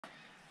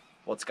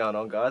What's going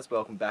on, guys?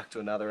 Welcome back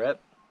to another ep.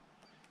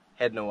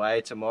 Heading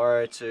away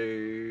tomorrow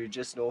to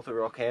just north of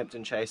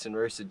Rockhampton chasing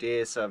Rusa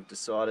deer, so I've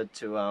decided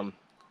to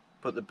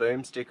put the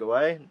boomstick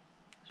away,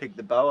 pick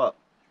the bow up.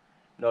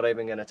 Not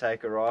even going to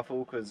take a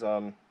rifle because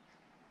I'm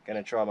going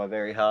to try my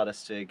very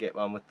hardest to get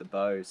one with the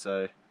bow.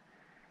 So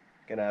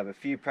going to have a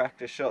few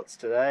practice shots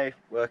today,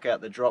 work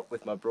out the drop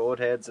with my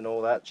broadheads and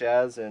all that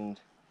jazz,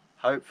 and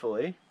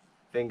hopefully,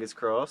 fingers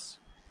crossed,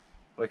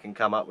 we can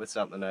come up with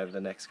something over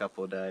the next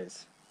couple of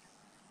days.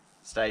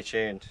 Stay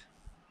tuned.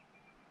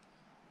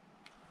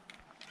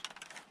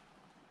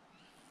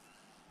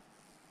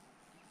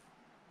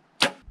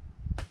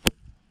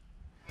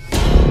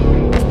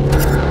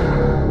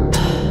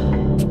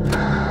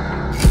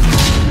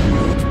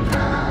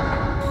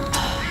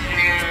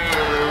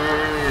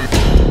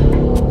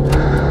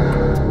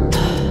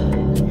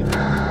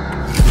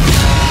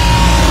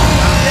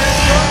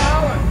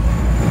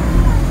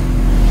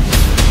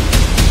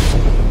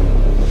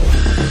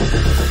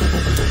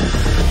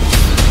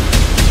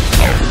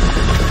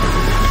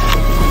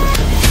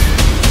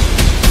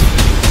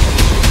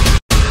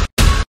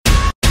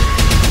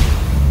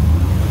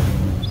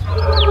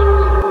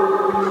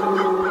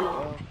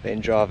 Been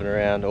driving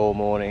around all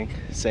morning,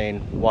 seen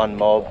one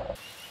mob.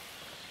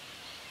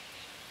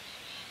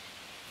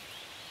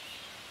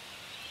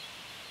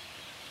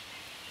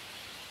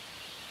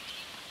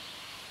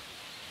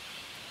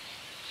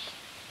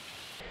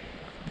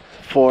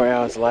 Four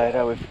hours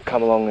later, we've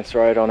come along this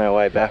road. On our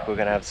way back, we're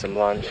going to have some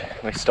lunch.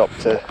 We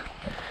stopped to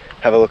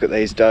have a look at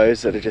these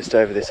does that are just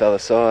over this other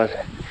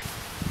side.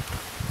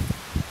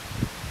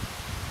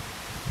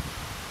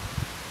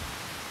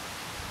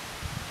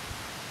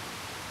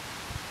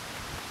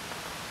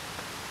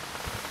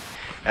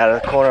 Out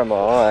of the corner of my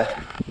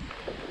eye,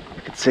 I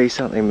could see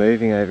something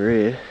moving over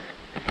here,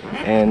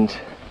 and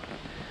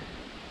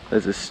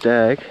there's a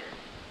stag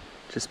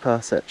just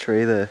past that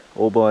tree there,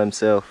 all by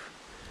himself.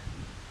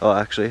 Oh,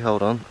 actually,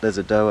 hold on, there's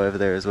a doe over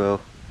there as well.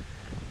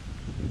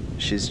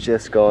 She's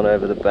just gone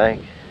over the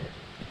bank.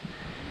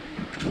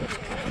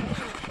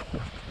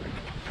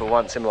 For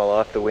once in my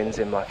life, the wind's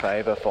in my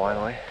favour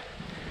finally.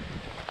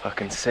 I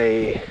can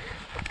see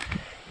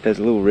there's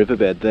a little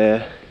riverbed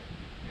there,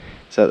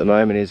 so at the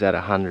moment he's at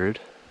 100.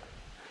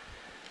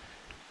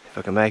 If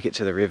I can make it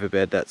to the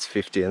riverbed, that's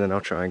 50, and then I'll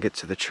try and get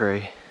to the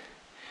tree.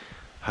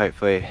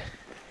 Hopefully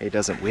he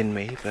doesn't win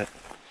me, but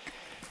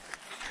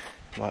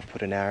might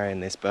put an arrow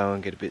in this bow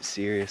and get a bit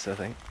serious, I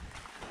think.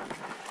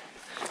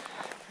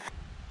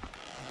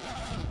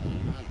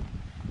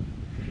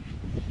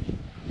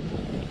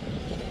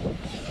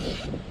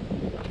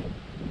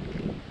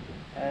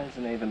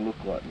 Doesn't even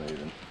look like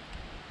moving.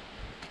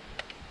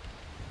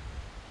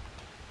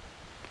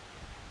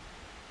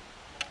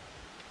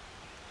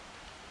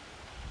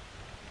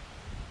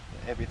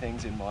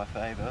 Everything's in my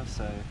favour,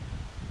 so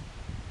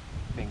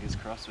fingers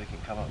crossed we can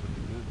come up with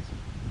the goods.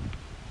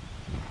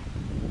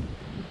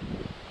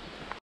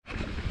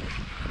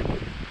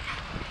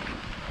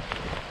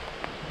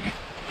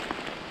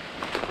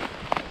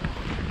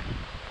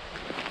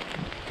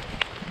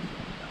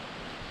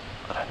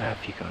 I don't know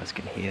if you guys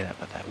can hear that,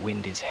 but that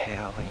wind is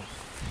howling.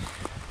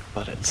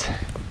 But it's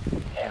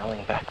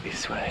howling back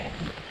this way,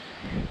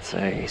 so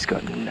he's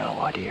got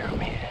no idea I'm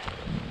here.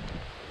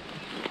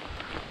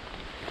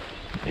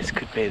 This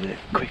could be the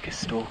quickest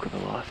stalk of a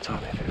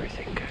lifetime if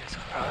everything goes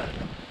alright.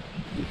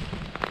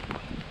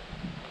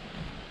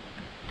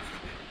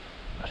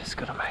 I just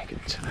gotta make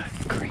it to that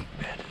creek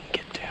bed and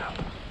get down.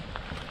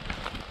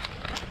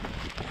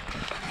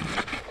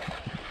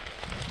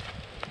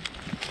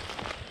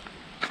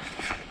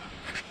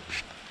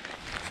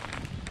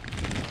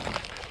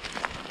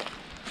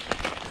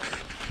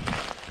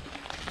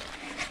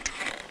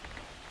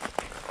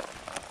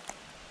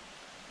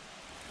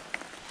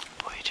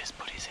 Oh, he just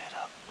put his head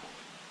up.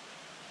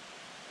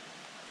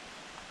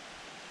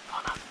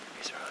 Oh no,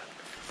 he's right.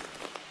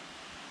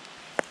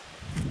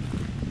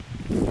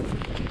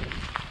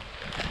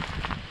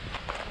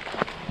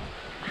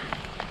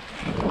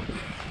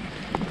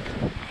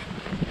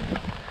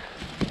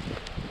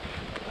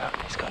 Oh,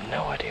 he's got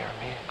no idea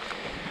I'm here.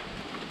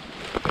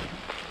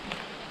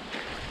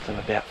 So I'm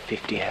about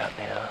 50 out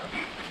now.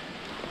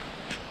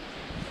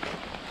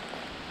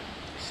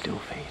 Still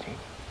feeding.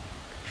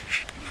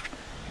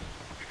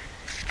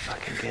 If I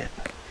can get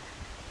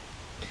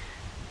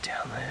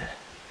down there,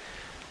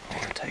 I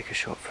want to take a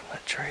shot from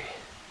that tree.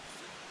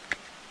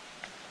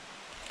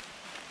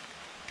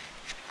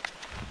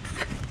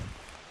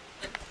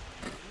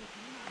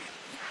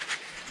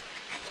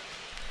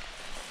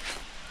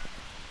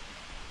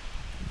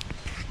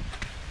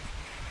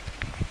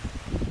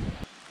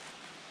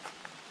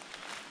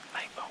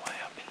 Make my way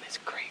up in this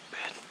creek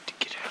bed to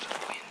get out of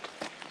the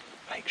wind.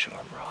 Make sure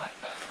I'm right.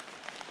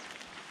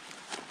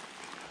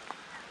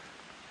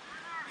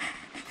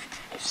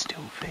 He's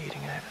still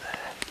feeding over there.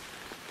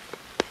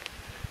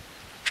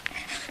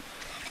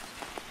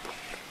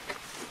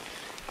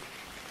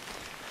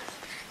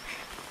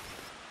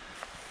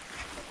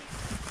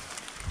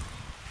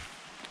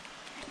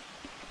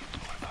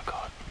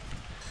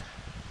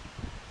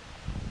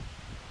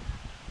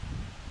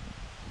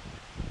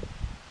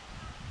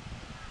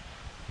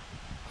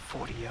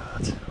 40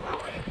 yards.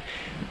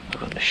 I've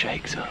got the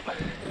shakes up.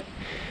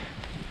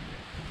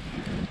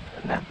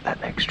 And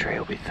that next tree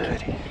will be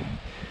 30.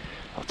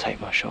 I'll take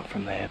my shot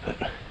from there, but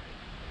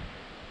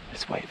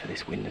let's wait for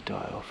this wind to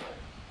die off.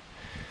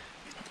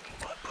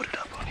 Might put it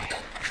up on here.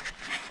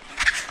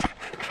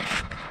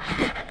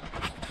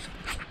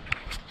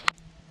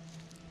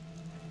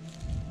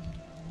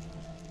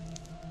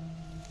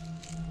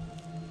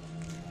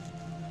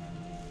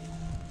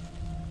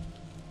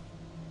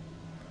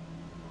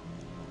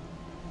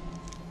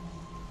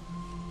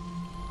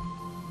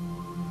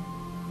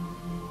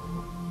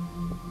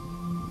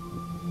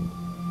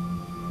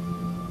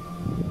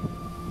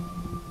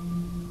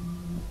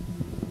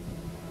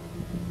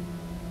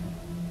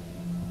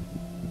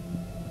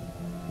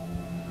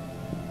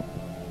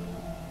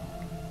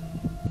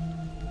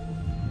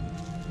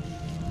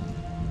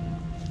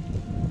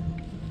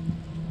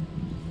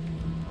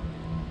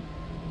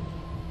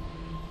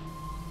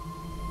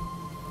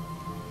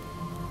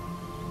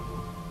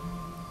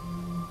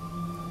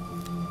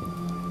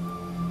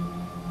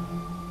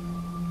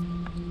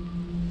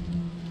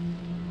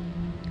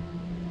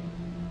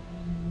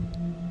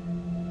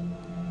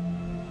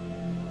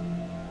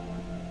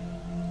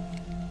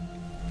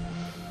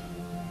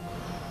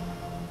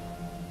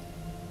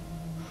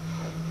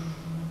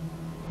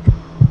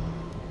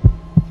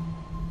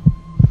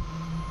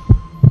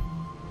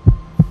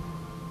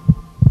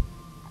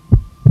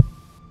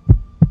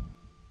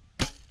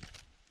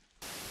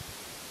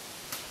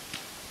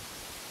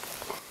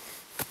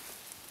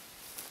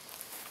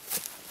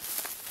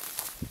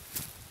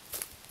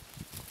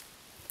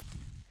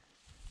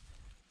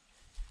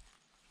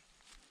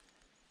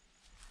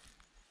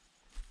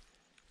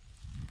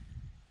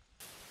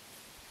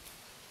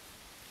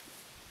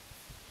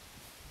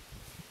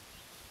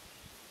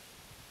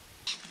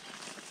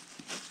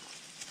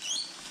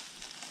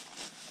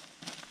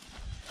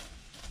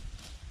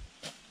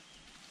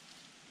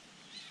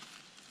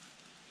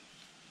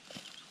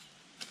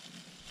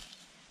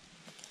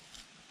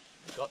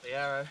 Got the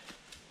arrow.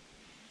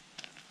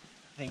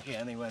 I think he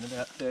only went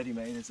about 30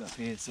 metres up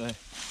here, so let's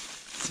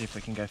see if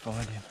we can go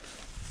find him.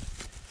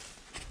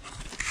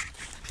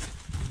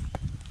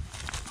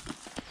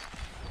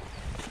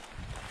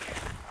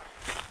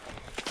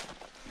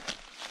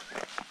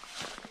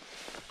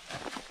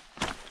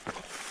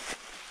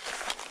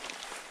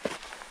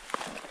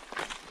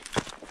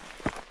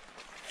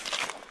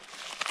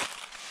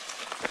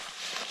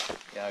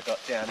 Yeah, I got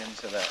down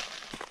into that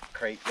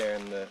creek there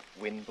and the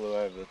wind blew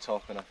over the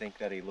top, and I think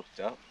that he looked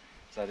up,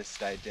 so I just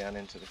stayed down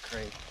into the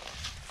creek.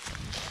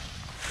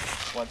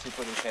 Once he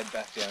put his head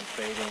back down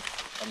feeding,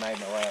 I made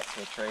my way up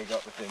to a tree,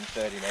 got within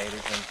 30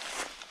 metres and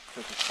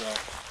took a shot.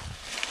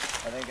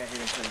 I think I hit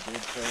him pretty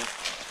good too.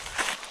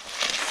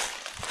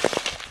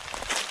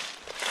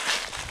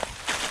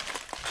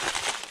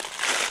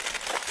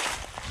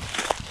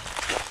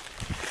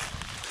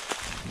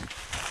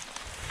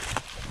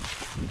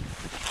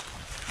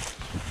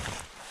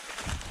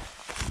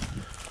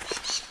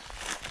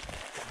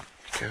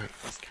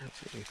 Can't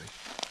see anything.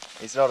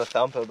 He's not a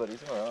thumper, but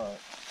he's alright.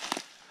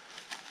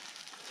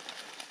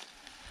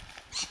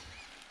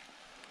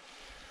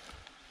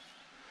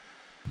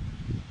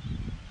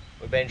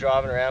 We've been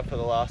driving around for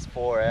the last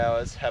 4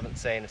 hours, haven't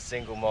seen a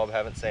single mob,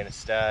 haven't seen a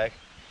stag.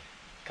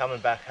 Coming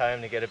back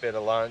home to get a bit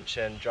of lunch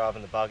and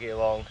driving the buggy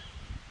along,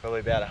 probably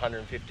about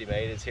 150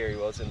 metres, here he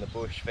was in the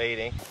bush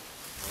feeding.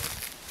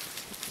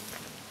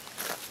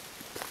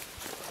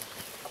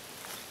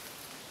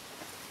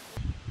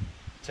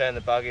 Turned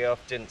the buggy off,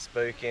 didn't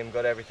spook him,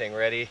 got everything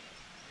ready,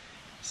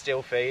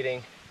 still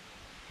feeding.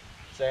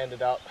 So I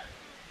ended up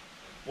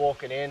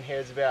walking in, he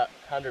was about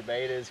 100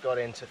 metres, got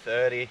into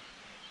 30,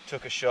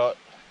 took a shot,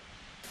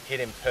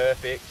 hit him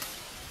perfect.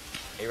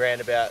 He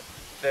ran about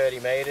 30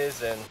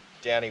 metres and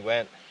down he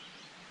went.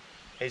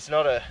 He's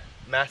not a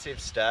massive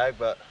stag,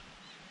 but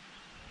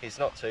he's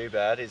not too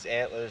bad. His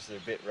antlers are a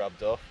bit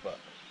rubbed off, but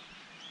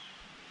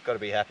got to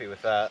be happy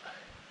with that.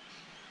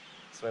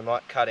 So we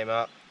might cut him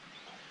up,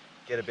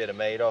 get a bit of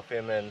meat off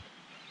him and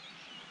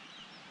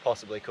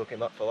possibly cook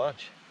him up for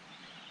lunch.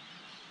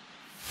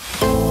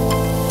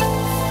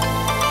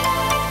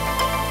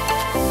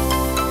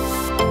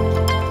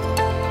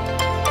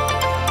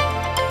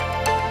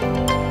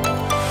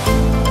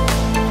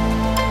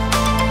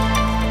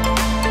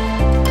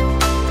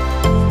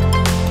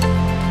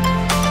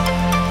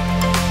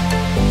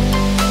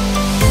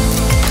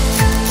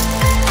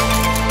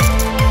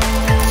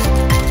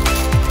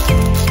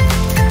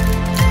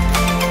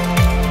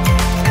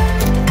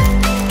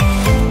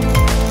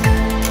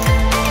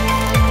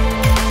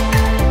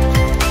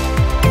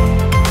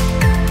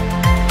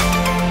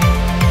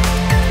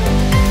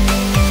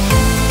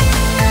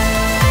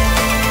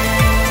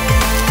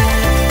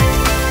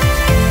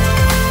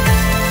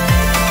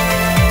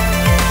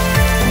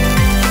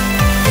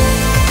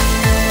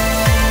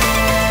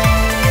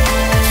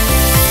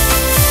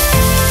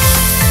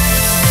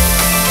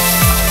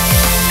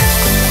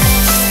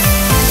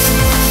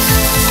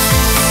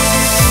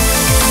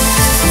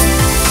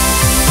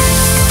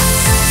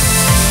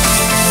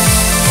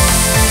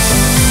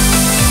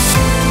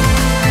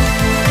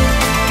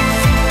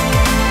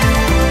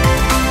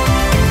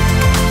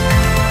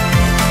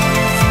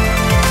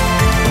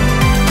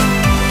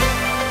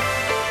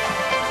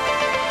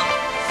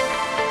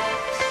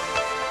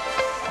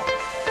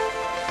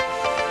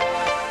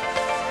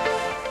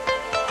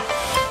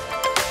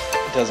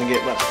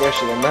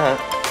 fresher than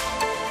that.